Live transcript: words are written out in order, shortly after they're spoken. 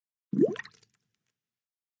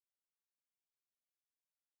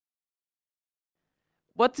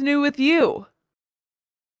What's new with you?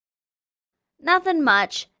 Nothing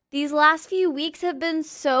much. These last few weeks have been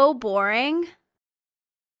so boring.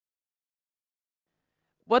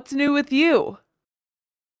 What's new with you?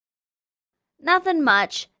 Nothing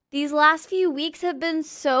much. These last few weeks have been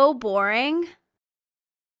so boring.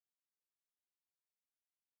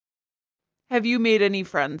 Have you made any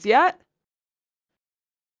friends yet?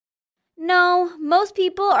 No, most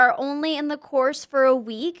people are only in the course for a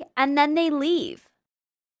week and then they leave.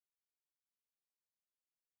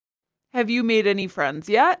 Have you made any friends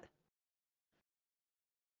yet?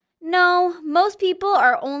 No, most people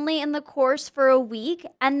are only in the course for a week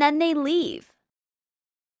and then they leave.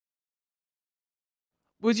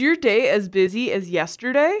 Was your day as busy as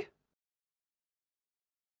yesterday?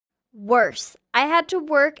 Worse, I had to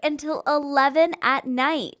work until 11 at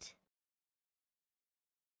night.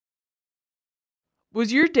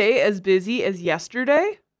 Was your day as busy as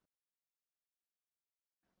yesterday?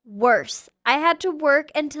 Worse, I had to work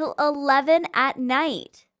until 11 at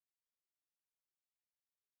night.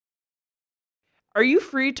 Are you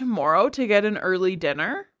free tomorrow to get an early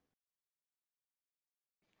dinner?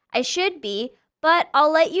 I should be, but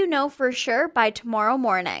I'll let you know for sure by tomorrow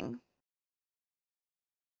morning.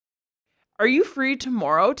 Are you free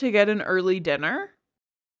tomorrow to get an early dinner?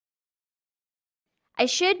 I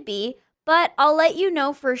should be, but I'll let you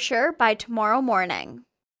know for sure by tomorrow morning.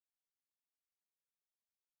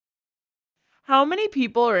 How many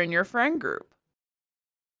people are in your friend group?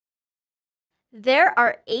 There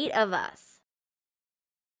are 8 of us.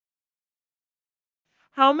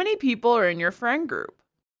 How many people are in your friend group?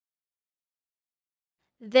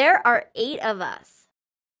 There are 8 of us.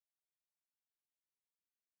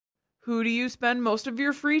 Who do you spend most of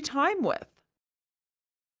your free time with?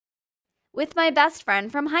 With my best friend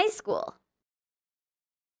from high school.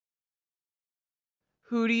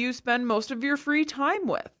 Who do you spend most of your free time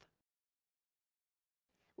with?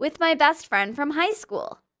 With my best friend from high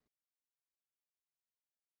school.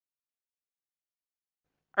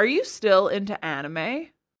 Are you still into anime?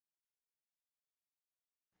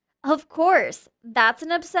 Of course, that's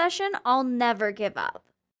an obsession I'll never give up.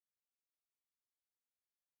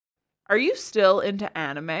 Are you still into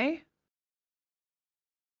anime?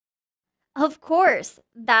 Of course,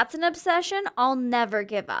 that's an obsession I'll never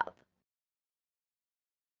give up.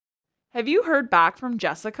 Have you heard back from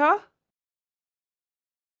Jessica?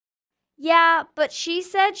 Yeah, but she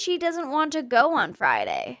said she doesn't want to go on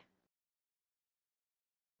Friday.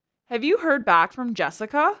 Have you heard back from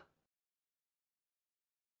Jessica?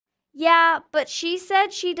 Yeah, but she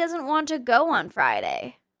said she doesn't want to go on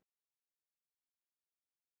Friday.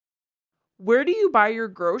 Where do you buy your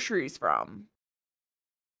groceries from?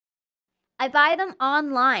 I buy them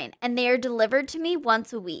online and they are delivered to me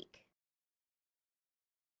once a week.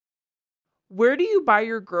 Where do you buy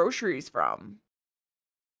your groceries from?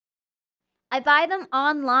 I buy them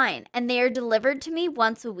online and they are delivered to me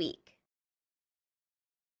once a week.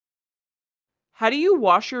 How do you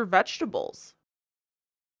wash your vegetables?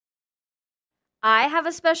 I have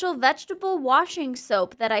a special vegetable washing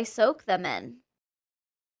soap that I soak them in.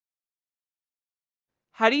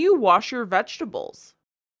 How do you wash your vegetables?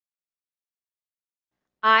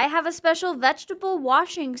 I have a special vegetable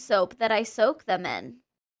washing soap that I soak them in.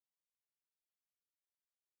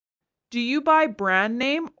 Do you buy brand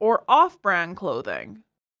name or off-brand clothing?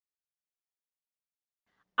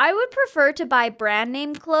 I would prefer to buy brand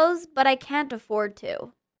name clothes, but I can't afford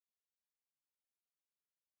to.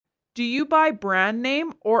 Do you buy brand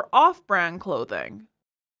name or off-brand clothing?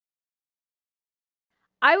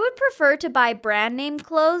 I would prefer to buy brand name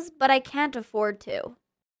clothes, but I can't afford to.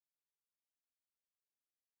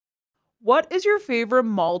 What is your favorite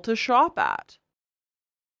mall to shop at?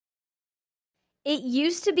 It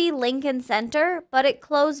used to be Lincoln Center, but it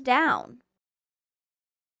closed down.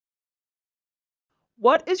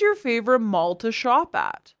 What is your favorite mall to shop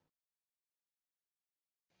at?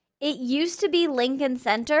 It used to be Lincoln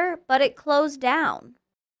Center, but it closed down.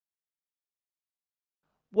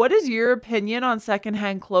 What is your opinion on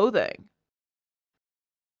secondhand clothing?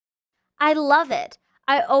 I love it.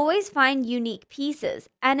 I always find unique pieces,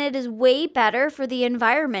 and it is way better for the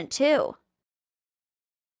environment too.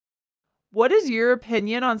 What is your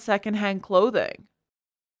opinion on secondhand clothing?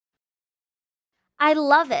 I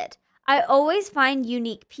love it. I always find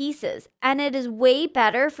unique pieces, and it is way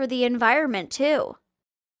better for the environment too.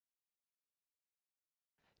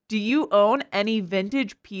 Do you own any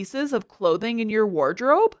vintage pieces of clothing in your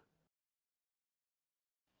wardrobe?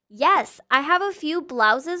 Yes, I have a few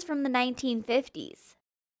blouses from the 1950s.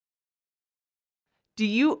 Do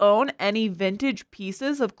you own any vintage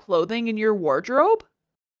pieces of clothing in your wardrobe?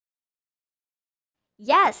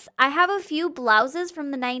 Yes, I have a few blouses from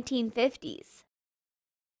the 1950s.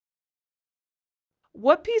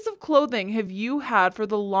 What piece of clothing have you had for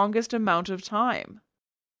the longest amount of time?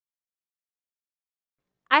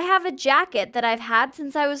 I have a jacket that I've had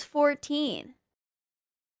since I was 14.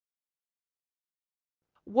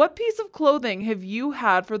 What piece of clothing have you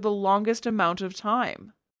had for the longest amount of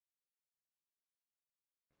time?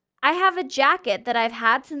 I have a jacket that I've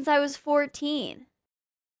had since I was 14.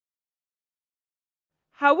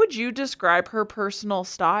 How would you describe her personal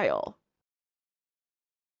style?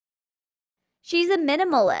 She's a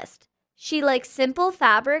minimalist. She likes simple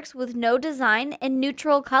fabrics with no design and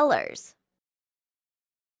neutral colors.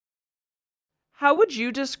 How would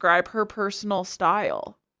you describe her personal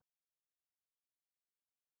style?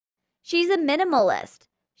 She's a minimalist.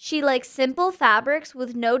 She likes simple fabrics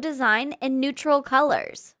with no design and neutral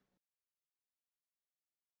colors.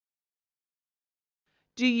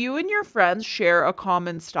 Do you and your friends share a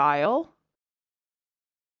common style?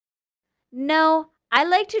 No, I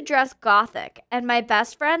like to dress gothic, and my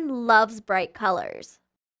best friend loves bright colors.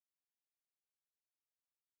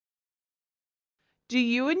 Do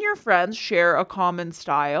you and your friends share a common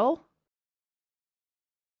style?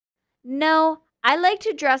 No, I like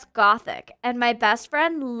to dress gothic, and my best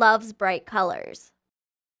friend loves bright colors.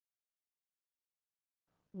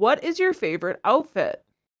 What is your favorite outfit?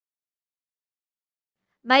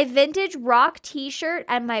 My vintage rock t-shirt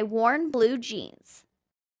and my worn blue jeans.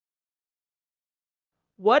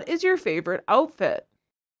 What is your favorite outfit?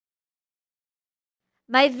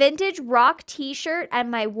 My vintage rock t-shirt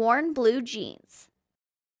and my worn blue jeans.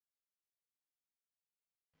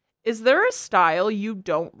 Is there a style you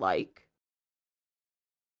don't like?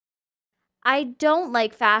 I don't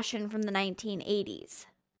like fashion from the 1980s.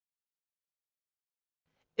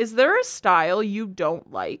 Is there a style you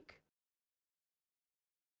don't like?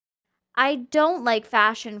 I don't like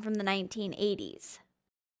fashion from the 1980s.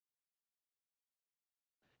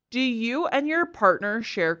 Do you and your partner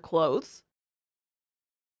share clothes?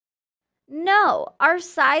 No, our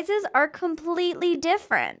sizes are completely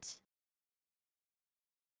different.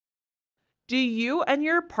 Do you and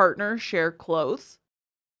your partner share clothes?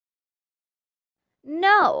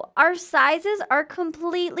 No, our sizes are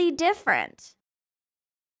completely different.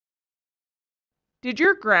 Did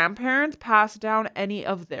your grandparents pass down any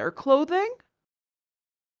of their clothing?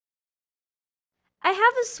 I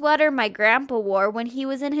have a sweater my grandpa wore when he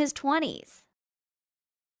was in his 20s.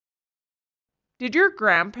 Did your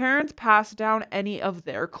grandparents pass down any of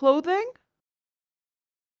their clothing?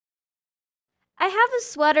 I have a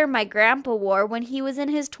sweater my grandpa wore when he was in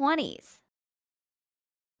his 20s.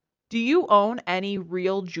 Do you own any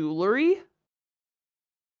real jewelry?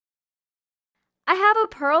 I have a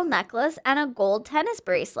pearl necklace and a gold tennis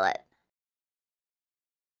bracelet.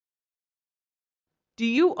 Do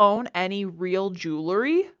you own any real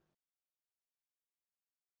jewelry?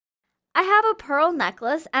 I have a pearl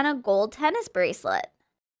necklace and a gold tennis bracelet.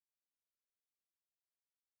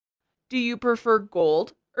 Do you prefer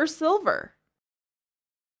gold or silver?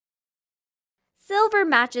 Silver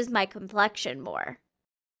matches my complexion more.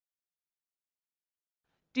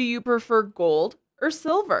 Do you prefer gold or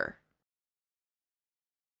silver?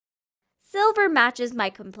 Silver matches my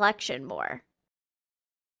complexion more.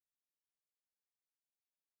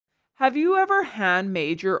 Have you ever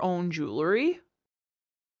handmade your own jewelry?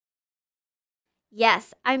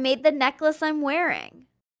 Yes, I made the necklace I'm wearing.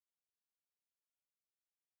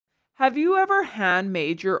 Have you ever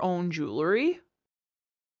handmade your own jewelry?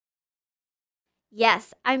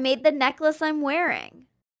 Yes, I made the necklace I'm wearing.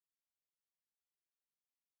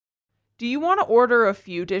 Do you want to order a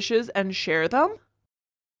few dishes and share them?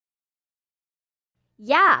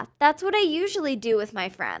 Yeah, that's what I usually do with my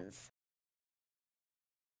friends.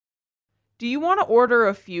 Do you want to order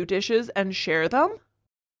a few dishes and share them?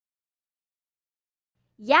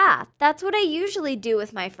 Yeah, that's what I usually do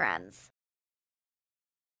with my friends.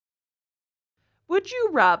 Would you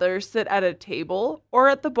rather sit at a table or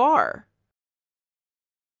at the bar?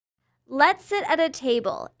 Let's sit at a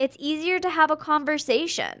table. It's easier to have a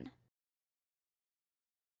conversation.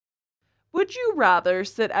 Would you rather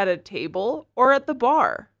sit at a table or at the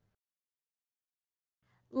bar?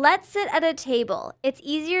 Let's sit at a table. It's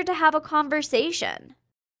easier to have a conversation.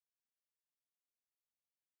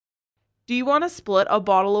 Do you want to split a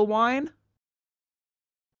bottle of wine?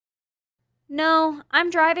 No, I'm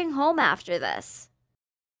driving home after this.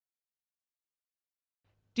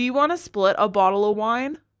 Do you want to split a bottle of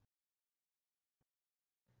wine?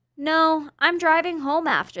 No, I'm driving home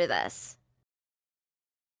after this.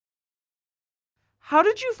 How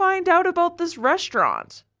did you find out about this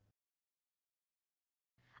restaurant?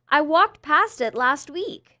 I walked past it last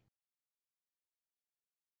week.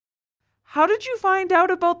 How did you find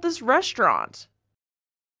out about this restaurant?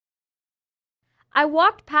 I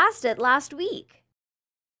walked past it last week.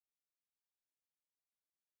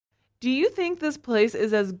 Do you think this place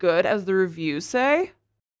is as good as the reviews say?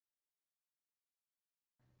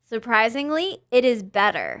 Surprisingly, it is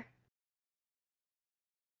better.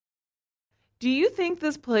 Do you think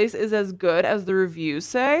this place is as good as the reviews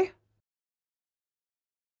say?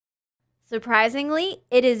 Surprisingly,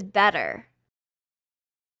 it is better.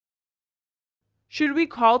 Should we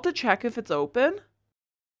call to check if it's open?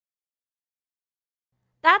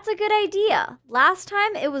 That's a good idea. Last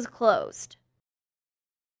time it was closed.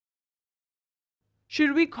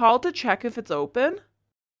 Should we call to check if it's open?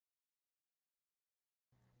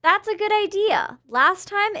 That's a good idea. Last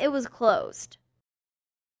time it was closed.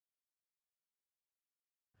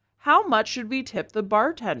 How much should we tip the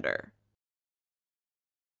bartender?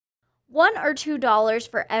 $1 or $2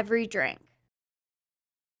 for every drink.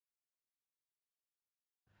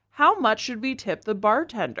 How much should we tip the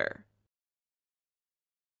bartender?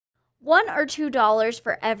 $1 or $2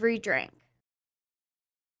 for every drink.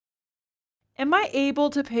 Am I able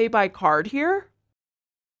to pay by card here?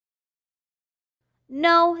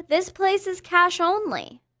 No, this place is cash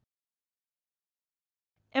only.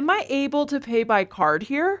 Am I able to pay by card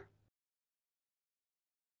here?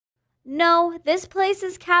 No, this place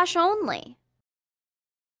is cash only.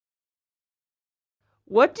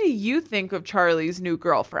 What do you think of Charlie's new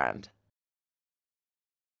girlfriend?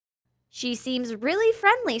 She seems really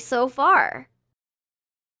friendly so far.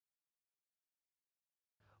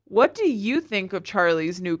 What do you think of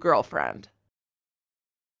Charlie's new girlfriend?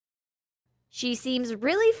 She seems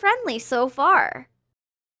really friendly so far.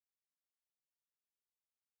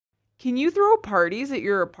 Can you throw parties at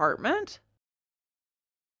your apartment?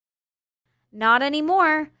 Not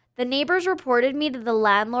anymore. The neighbors reported me to the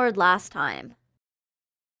landlord last time.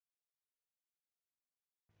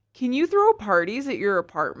 Can you throw parties at your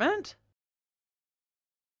apartment?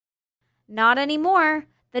 Not anymore.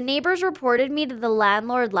 The neighbors reported me to the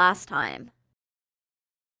landlord last time.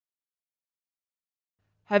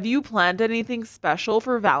 Have you planned anything special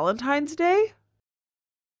for Valentine's Day?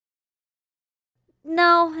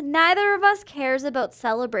 No, neither of us cares about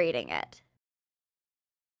celebrating it.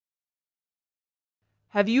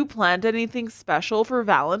 Have you planned anything special for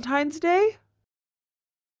Valentine's Day?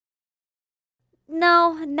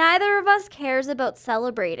 No, neither of us cares about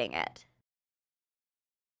celebrating it.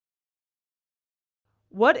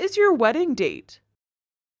 What is your wedding date?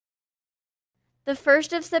 The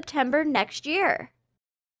 1st of September next year.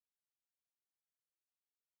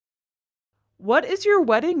 What is your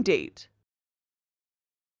wedding date?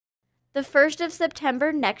 The 1st of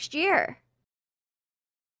September next year.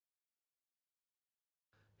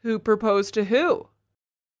 Who proposed to who?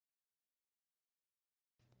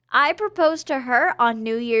 I proposed to her on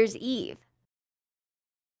New Year's Eve.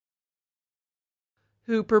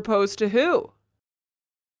 Who proposed to who?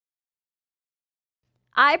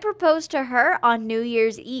 I proposed to her on New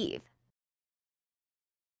Year's Eve.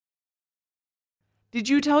 Did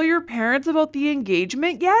you tell your parents about the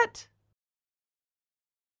engagement yet?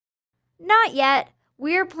 Not yet.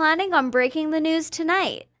 We are planning on breaking the news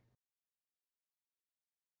tonight.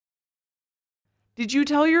 Did you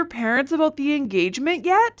tell your parents about the engagement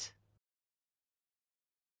yet?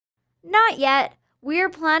 Not yet. We are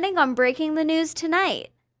planning on breaking the news tonight.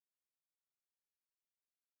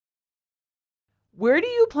 Where do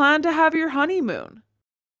you plan to have your honeymoon?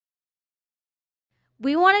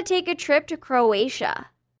 We want to take a trip to Croatia.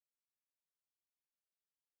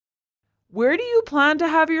 Where do you plan to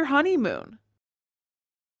have your honeymoon?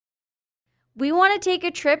 We want to take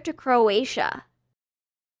a trip to Croatia.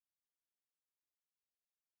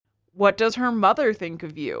 What does her mother think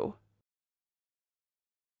of you?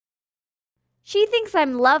 She thinks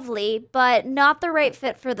I'm lovely, but not the right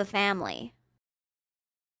fit for the family.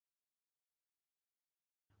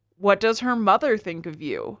 What does her mother think of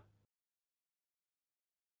you?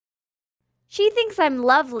 She thinks I'm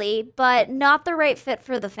lovely, but not the right fit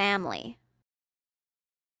for the family.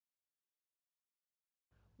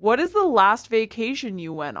 What is the last vacation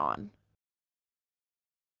you went on?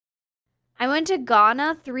 I went to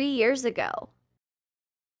Ghana 3 years ago.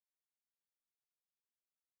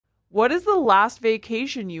 What is the last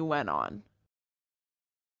vacation you went on?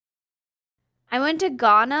 I went to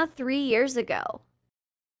Ghana 3 years ago.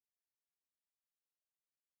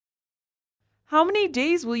 How many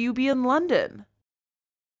days will you be in London?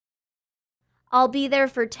 I'll be there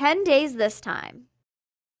for 10 days this time.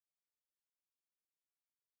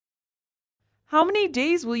 How many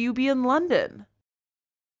days will you be in London?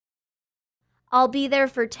 I'll be there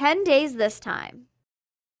for 10 days this time.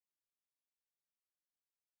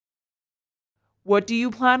 What do you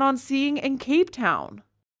plan on seeing in Cape Town?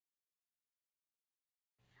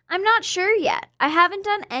 I'm not sure yet. I haven't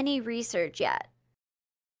done any research yet.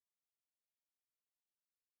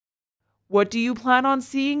 What do you plan on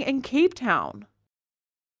seeing in Cape Town?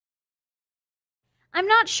 I'm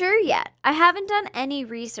not sure yet. I haven't done any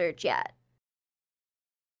research yet.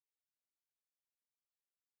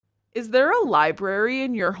 Is there a library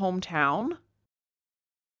in your hometown?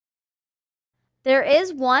 There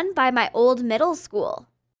is one by my old middle school.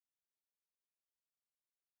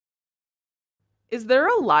 Is there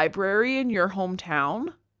a library in your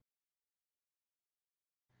hometown?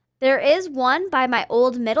 There is one by my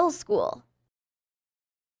old middle school.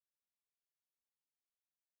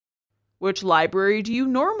 Which library do you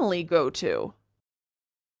normally go to?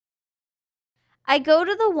 I go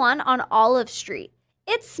to the one on Olive Street.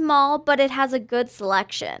 It's small, but it has a good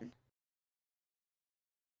selection.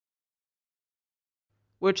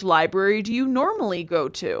 Which library do you normally go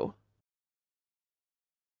to?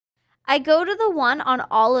 I go to the one on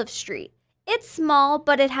Olive Street. It's small,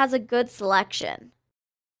 but it has a good selection.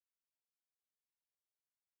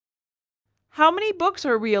 How many books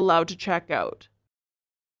are we allowed to check out?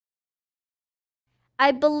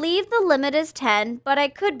 I believe the limit is 10, but I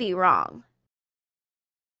could be wrong.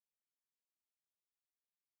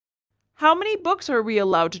 How many books are we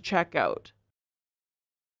allowed to check out?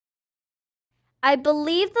 I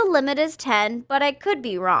believe the limit is 10, but I could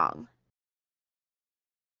be wrong.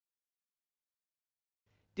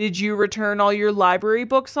 Did you return all your library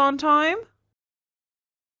books on time?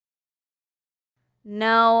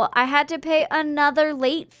 No, I had to pay another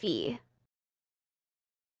late fee.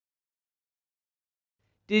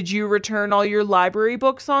 Did you return all your library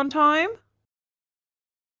books on time?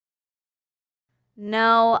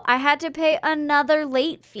 No, I had to pay another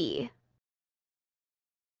late fee.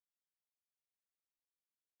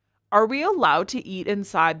 Are we allowed to eat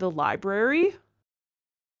inside the library?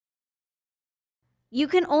 You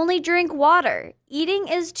can only drink water. Eating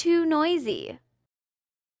is too noisy.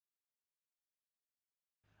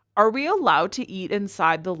 Are we allowed to eat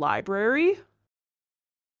inside the library?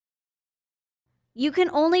 You can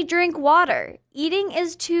only drink water. Eating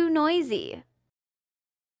is too noisy.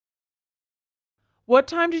 What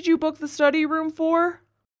time did you book the study room for?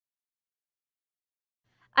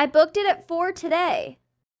 I booked it at 4 today.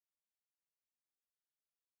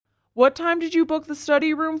 What time did you book the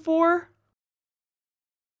study room for?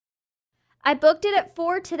 I booked it at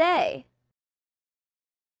 4 today.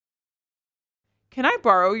 Can I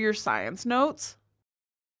borrow your science notes?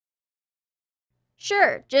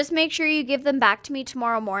 Sure, just make sure you give them back to me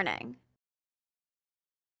tomorrow morning.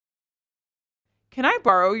 Can I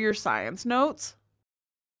borrow your science notes?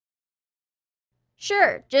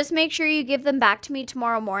 Sure, just make sure you give them back to me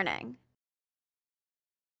tomorrow morning.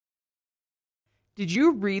 Did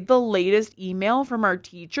you read the latest email from our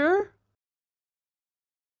teacher?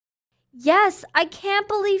 Yes, I can't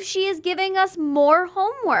believe she is giving us more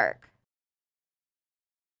homework.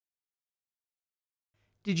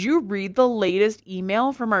 Did you read the latest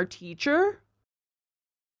email from our teacher?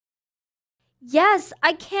 Yes,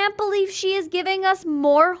 I can't believe she is giving us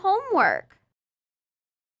more homework.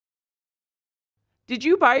 Did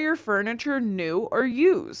you buy your furniture new or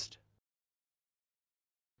used?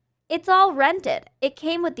 It's all rented. It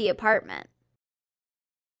came with the apartment.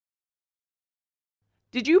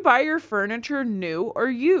 Did you buy your furniture new or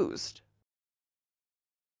used?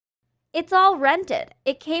 It's all rented.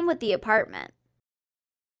 It came with the apartment.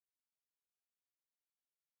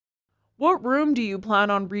 What room do you plan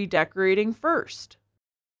on redecorating first?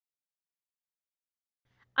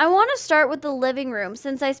 I want to start with the living room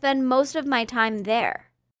since I spend most of my time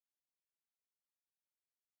there.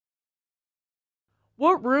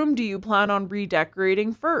 What room do you plan on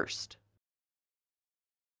redecorating first?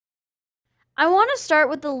 I want to start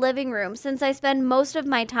with the living room since I spend most of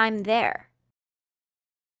my time there.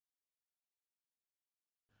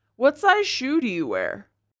 What size shoe do you wear?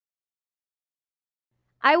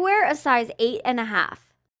 I wear a size 8.5.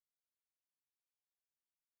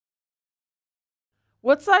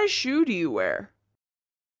 What size shoe do you wear?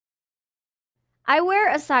 I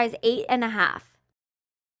wear a size 8.5.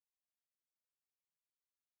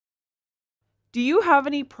 Do you have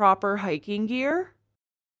any proper hiking gear?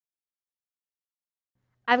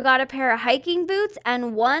 I've got a pair of hiking boots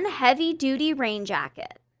and one heavy-duty rain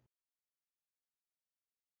jacket.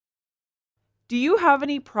 Do you have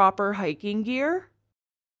any proper hiking gear?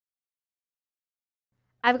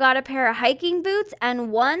 I've got a pair of hiking boots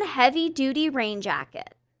and one heavy-duty rain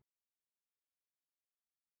jacket.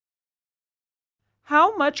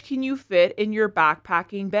 How much can you fit in your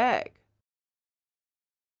backpacking bag?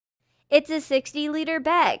 It's a 60-liter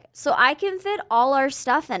bag, so I can fit all our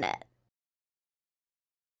stuff in it.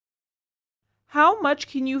 How much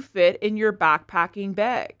can you fit in your backpacking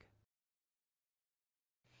bag?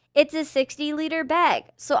 It's a 60-liter bag,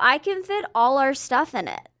 so I can fit all our stuff in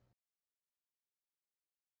it.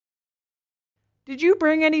 Did you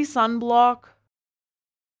bring any sunblock?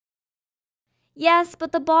 Yes,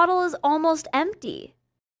 but the bottle is almost empty.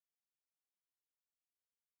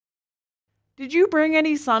 Did you bring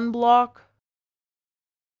any sunblock?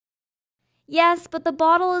 Yes, but the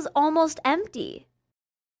bottle is almost empty.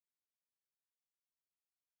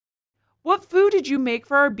 What food did you make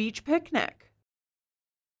for our beach picnic?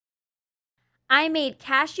 I made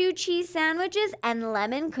cashew cheese sandwiches and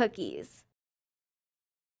lemon cookies.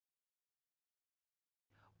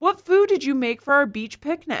 What food did you make for our beach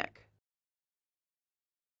picnic?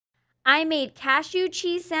 I made cashew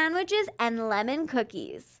cheese sandwiches and lemon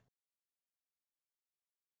cookies.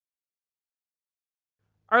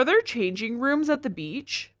 Are there changing rooms at the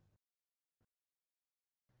beach?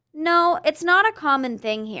 No, it's not a common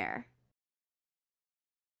thing here.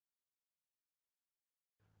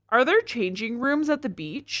 Are there changing rooms at the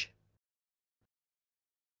beach?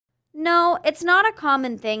 No, it's not a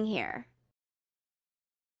common thing here.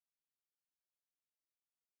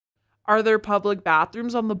 Are there public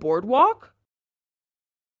bathrooms on the boardwalk?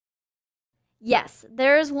 Yes,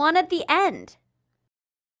 there is one at the end.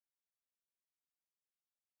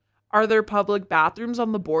 Are there public bathrooms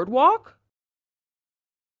on the boardwalk?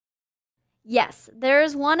 Yes, there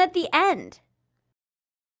is one at the end.